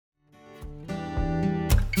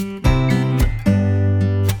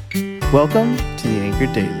Welcome to the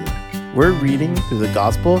Anchor Daily. We're reading through the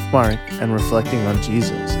Gospel of Mark and reflecting on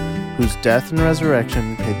Jesus, whose death and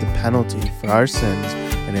resurrection paid the penalty for our sins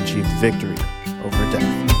and achieved victory over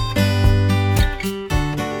death.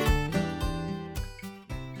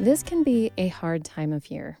 This can be a hard time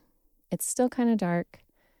of year. It's still kind of dark.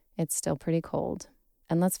 It's still pretty cold.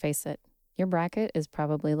 And let's face it, your bracket is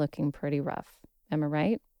probably looking pretty rough. Am I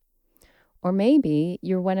right? Or maybe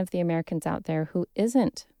you're one of the Americans out there who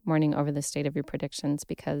isn't mourning over the state of your predictions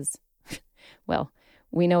because, well,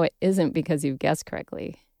 we know it isn't because you've guessed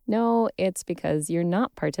correctly. No, it's because you're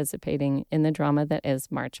not participating in the drama that is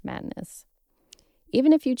March Madness.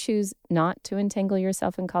 Even if you choose not to entangle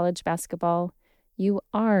yourself in college basketball, you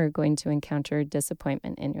are going to encounter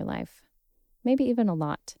disappointment in your life. Maybe even a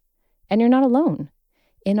lot. And you're not alone.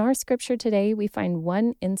 In our scripture today, we find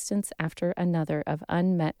one instance after another of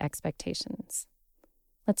unmet expectations.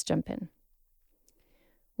 Let's jump in.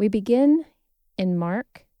 We begin in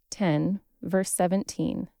Mark 10, verse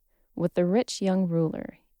 17, with the rich young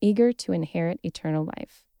ruler, eager to inherit eternal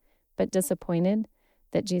life, but disappointed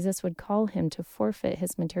that Jesus would call him to forfeit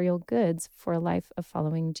his material goods for a life of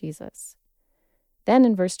following Jesus. Then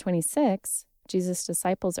in verse 26, Jesus'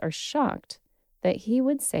 disciples are shocked that he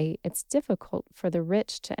would say it's difficult for the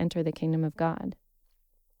rich to enter the kingdom of God.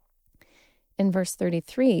 In verse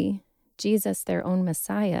 33, Jesus, their own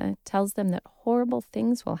Messiah, tells them that horrible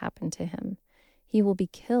things will happen to him. He will be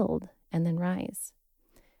killed and then rise.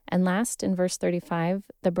 And last, in verse 35,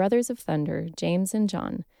 the brothers of thunder, James and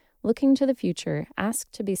John, looking to the future,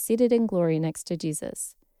 ask to be seated in glory next to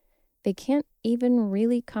Jesus. They can't even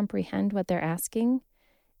really comprehend what they're asking,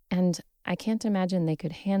 and I can't imagine they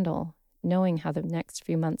could handle knowing how the next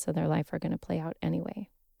few months of their life are going to play out anyway.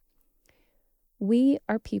 We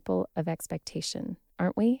are people of expectation,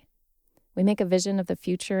 aren't we? We make a vision of the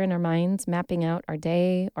future in our minds, mapping out our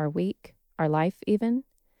day, our week, our life even.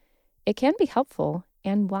 It can be helpful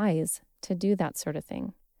and wise to do that sort of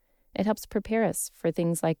thing. It helps prepare us for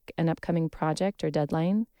things like an upcoming project or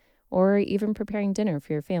deadline, or even preparing dinner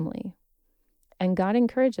for your family. And God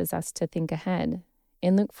encourages us to think ahead.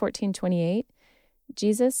 In Luke 14:28,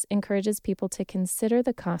 Jesus encourages people to consider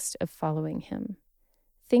the cost of following him.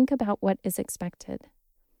 Think about what is expected.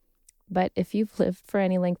 But if you've lived for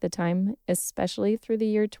any length of time, especially through the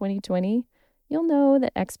year 2020, you'll know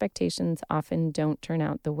that expectations often don't turn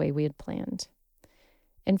out the way we had planned.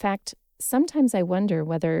 In fact, sometimes I wonder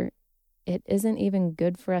whether it isn't even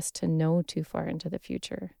good for us to know too far into the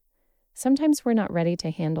future. Sometimes we're not ready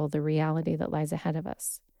to handle the reality that lies ahead of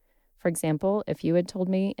us. For example, if you had told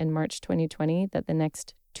me in March 2020 that the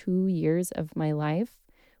next 2 years of my life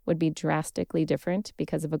would be drastically different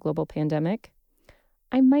because of a global pandemic,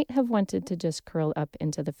 I might have wanted to just curl up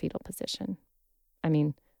into the fetal position. I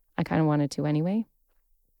mean, I kind of wanted to anyway.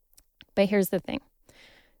 But here's the thing.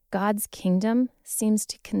 God's kingdom seems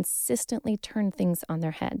to consistently turn things on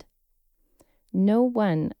their head. No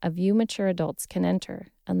one of you mature adults can enter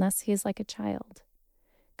unless he is like a child.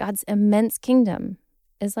 God's immense kingdom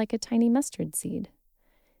is like a tiny mustard seed.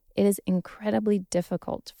 It is incredibly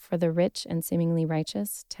difficult for the rich and seemingly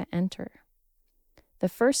righteous to enter. The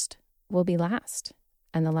first will be last,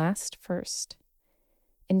 and the last first.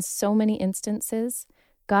 In so many instances,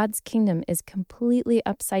 God's kingdom is completely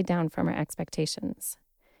upside down from our expectations.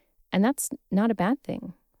 And that's not a bad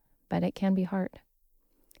thing, but it can be hard.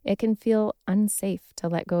 It can feel unsafe to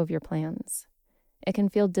let go of your plans. It can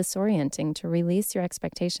feel disorienting to release your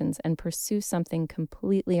expectations and pursue something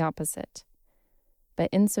completely opposite. But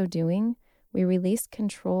in so doing, we release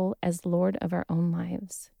control as Lord of our own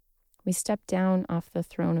lives. We step down off the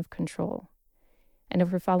throne of control. And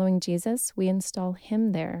if we're following Jesus, we install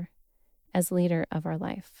him there as leader of our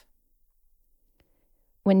life.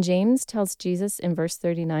 When James tells Jesus in verse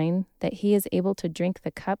 39 that he is able to drink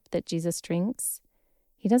the cup that Jesus drinks,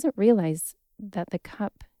 he doesn't realize that the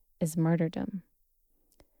cup is martyrdom.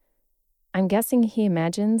 I'm guessing he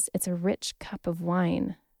imagines it's a rich cup of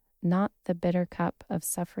wine, not the bitter cup of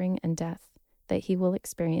suffering and death that he will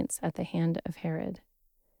experience at the hand of Herod.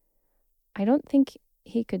 I don't think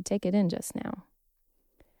he could take it in just now.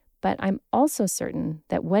 But I'm also certain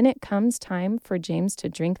that when it comes time for James to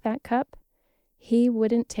drink that cup, he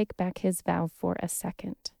wouldn't take back his vow for a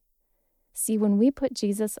second. See, when we put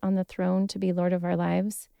Jesus on the throne to be Lord of our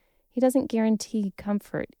lives, he doesn't guarantee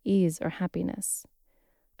comfort, ease, or happiness.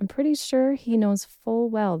 I'm pretty sure he knows full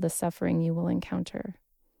well the suffering you will encounter.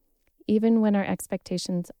 Even when our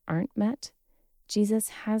expectations aren't met, Jesus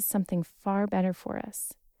has something far better for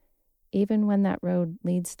us, even when that road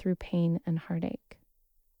leads through pain and heartache.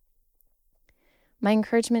 My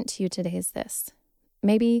encouragement to you today is this.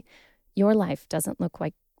 Maybe your life doesn't look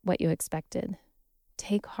like what you expected.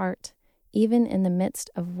 Take heart. Even in the midst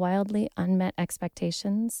of wildly unmet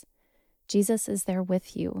expectations, Jesus is there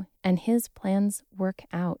with you, and his plans work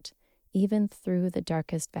out even through the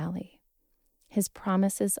darkest valley. His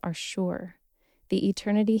promises are sure. The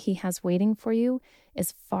eternity he has waiting for you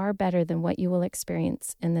is far better than what you will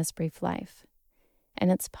experience in this brief life.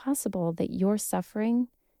 And it's possible that your suffering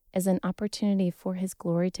is an opportunity for his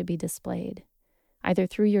glory to be displayed, either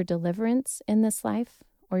through your deliverance in this life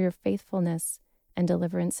or your faithfulness and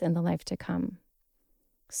deliverance in the life to come.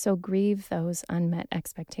 So grieve those unmet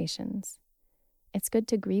expectations. It's good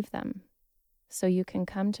to grieve them so you can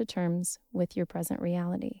come to terms with your present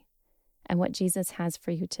reality and what Jesus has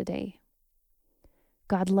for you today.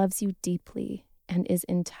 God loves you deeply and is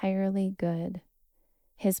entirely good.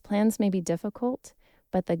 His plans may be difficult,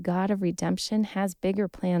 but the God of redemption has bigger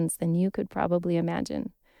plans than you could probably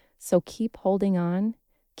imagine. So keep holding on,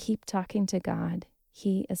 keep talking to God.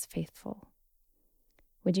 He is faithful.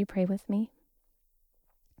 Would you pray with me?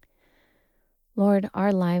 Lord,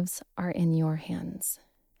 our lives are in your hands.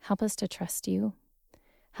 Help us to trust you.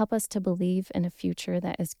 Help us to believe in a future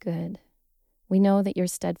that is good. We know that your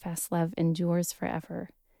steadfast love endures forever.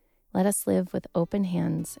 Let us live with open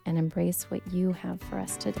hands and embrace what you have for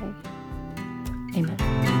us today. Amen.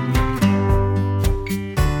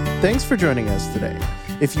 Thanks for joining us today.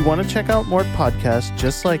 If you want to check out more podcasts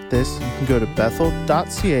just like this, you can go to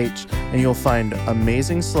bethel.ch and you'll find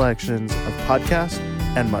amazing selections of podcasts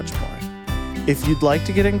and much more. If you'd like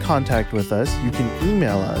to get in contact with us, you can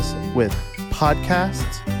email us with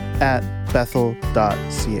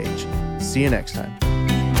podcasts@bethel.ch. See you next time.